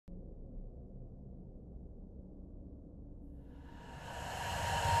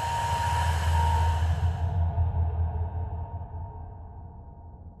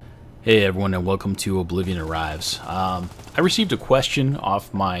Hey everyone, and welcome to Oblivion Arrives. I received a question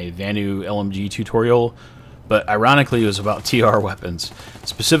off my Vanu LMG tutorial, but ironically it was about TR weapons,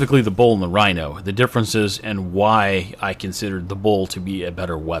 specifically the Bull and the Rhino, the differences and why I considered the Bull to be a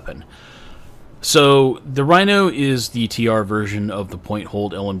better weapon. So the Rhino is the TR version of the point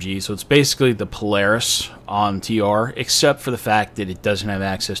hold LMG, so it's basically the Polaris on TR, except for the fact that it doesn't have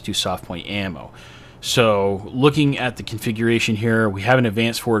access to soft point ammo. So, looking at the configuration here, we have an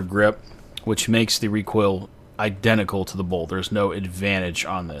advanced forward grip, which makes the recoil identical to the Bull. There's no advantage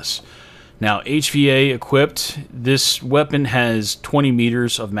on this. Now, HVA equipped, this weapon has 20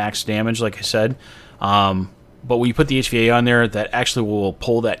 meters of max damage, like I said. But when you put the HVA on there, that actually will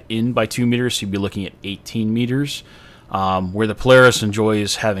pull that in by 2 meters, so you'll be looking at 18 meters. Where the Polaris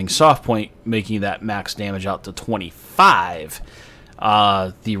enjoys having soft point, making that max damage out to 25.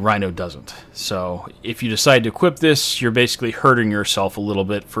 The Rhino doesn't. So if you decide to equip this, you're basically hurting yourself a little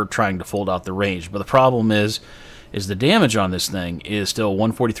bit for trying to fold out the range. But the problem is the damage on this thing is still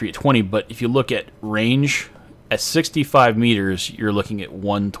 143 at 20, but if you look at range, at 65 meters, you're looking at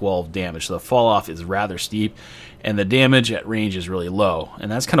 112 damage. So the fall off is rather steep, and the damage at range is really low.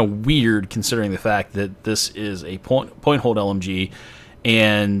 And that's kind of weird considering the fact that this is a point hold LMG,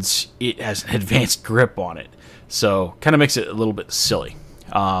 and it has an advanced grip on it. So, kind of makes it a little bit silly.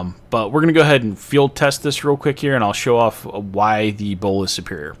 But we're going to go ahead and field test this real quick here, and I'll show off why the Bull is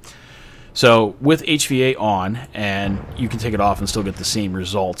superior. So, with HVA on, and you can take it off and still get the same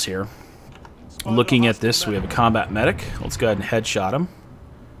results here. Looking at this, we have a combat medic. Let's go ahead and headshot him.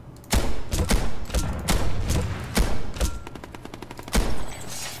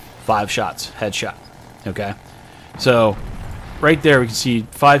 Five shots, headshot. Okay, so right there, we can see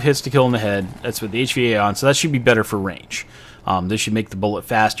 5 hits to kill in the head. That's with the HVA on, so that should be better for range. This should make the bullet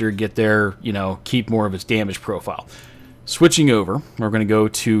faster, get there, keep more of its damage profile. Switching over, we're going to go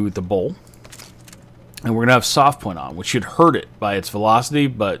to the Bull, and we're going to have soft point on, which should hurt it by its velocity,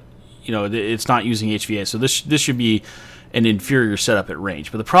 but it's not using HVA, so this should be an inferior setup at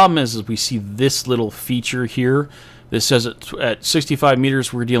range. But the problem is we see this little feature here. This says at 65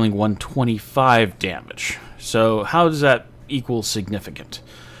 meters, we're dealing 125 damage. So how does that equals significant?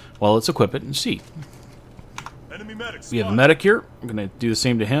 Well, let's equip it and see. Enemy medic we have a medic here. I'm going to do the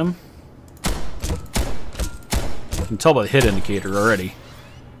same to him. You can tell by the hit indicator already.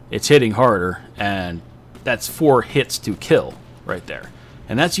 It's hitting harder, and that's 4 hits to kill right there.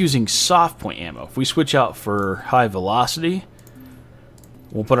 And that's using soft point ammo. If we switch out for high velocity,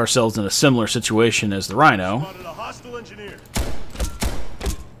 we'll put ourselves in a similar situation as the Rhino.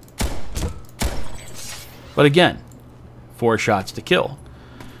 But again, 4 shots to kill.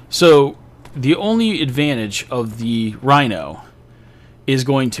 So the only advantage of the Rhino is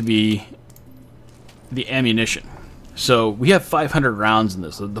going to be the ammunition. So we have 500 rounds in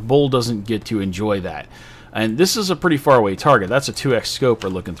this. The Bull doesn't get to enjoy that. And this is a pretty far away target. That's a 2x scope we're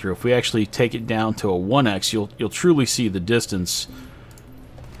looking through. If we actually take it down to a 1x, you'll truly see the distance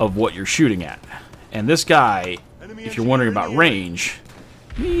of what you're shooting at. And this guy, if you're wondering about range,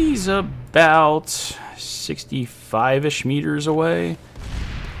 he's about 65-ish meters away.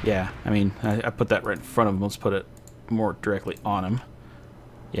 Yeah, I mean, I put that right in front of him. Let's put it more directly on him.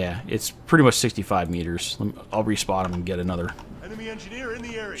 Yeah, it's pretty much 65 meters. I'll respot him and get another enemy engineer in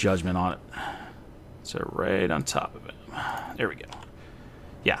the area. Judgment on it. So right on top of it. There we go.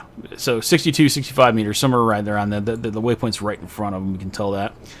 Yeah, so 62, 65 meters, somewhere right there on the waypoint's right in front of him. We can tell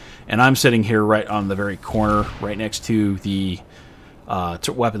that. And I'm sitting here right on the very corner, right next to the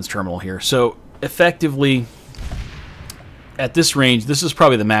weapons terminal here. So effectively, at this range, this is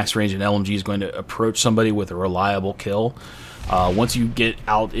probably the max range an LMG is going to approach somebody with a reliable kill. Once you get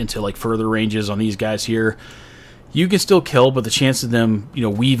out into like further ranges on these guys here, you can still kill, but the chance of them,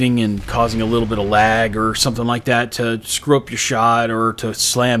 weaving and causing a little bit of lag or something like that to screw up your shot or to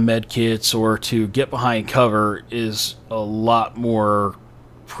slam med kits or to get behind cover is a lot more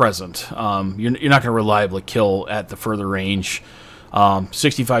present. You're not going to reliably kill at the further range.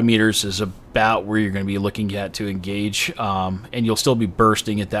 65 meters is about where you're going to be looking at to engage, and you'll still be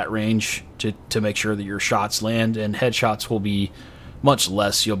bursting at that range to make sure that your shots land, and headshots will be much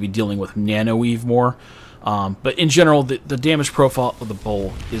less. You'll be dealing with nano weave more. But in general, the damage profile of the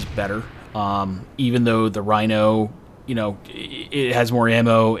Bull is better. Even though the Rhino, it has more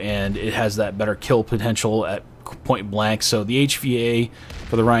ammo and it has that better kill potential at point blank. So the HVA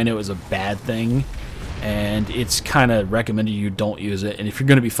for the Rhino is a bad thing, and it's kind of recommended you don't use it. And if you're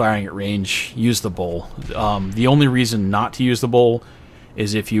going to be firing at range, use the Bull. The only reason not to use the Bull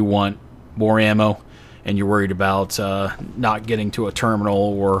is if you want more ammo and you're worried about not getting to a terminal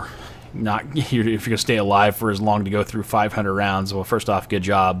or not if you're gonna stay alive for as long to go through 500 rounds. Well, first off, good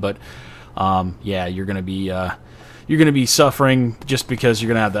job, but yeah, you're gonna be suffering just because you're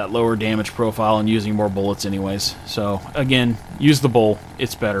gonna have that lower damage profile and using more bullets anyways. So again, use the bull;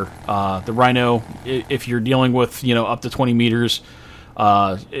 it's better. The Rhino, if you're dealing with up to 20 meters,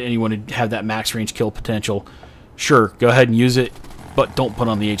 and you want to have that max range kill potential, sure, go ahead and use it. But don't put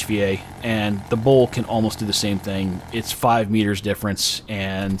on the HVA, and the bull can almost do the same thing. It's 5 meters difference,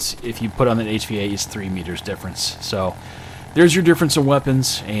 and if you put on the HVA, it's 3 meters difference. So there's your difference in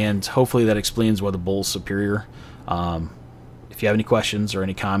weapons, and hopefully that explains why the bull's superior. If you have any questions or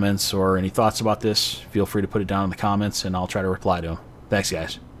any comments or any thoughts about this, feel free to put it down in the comments, and I'll try to reply to them. Thanks,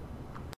 guys.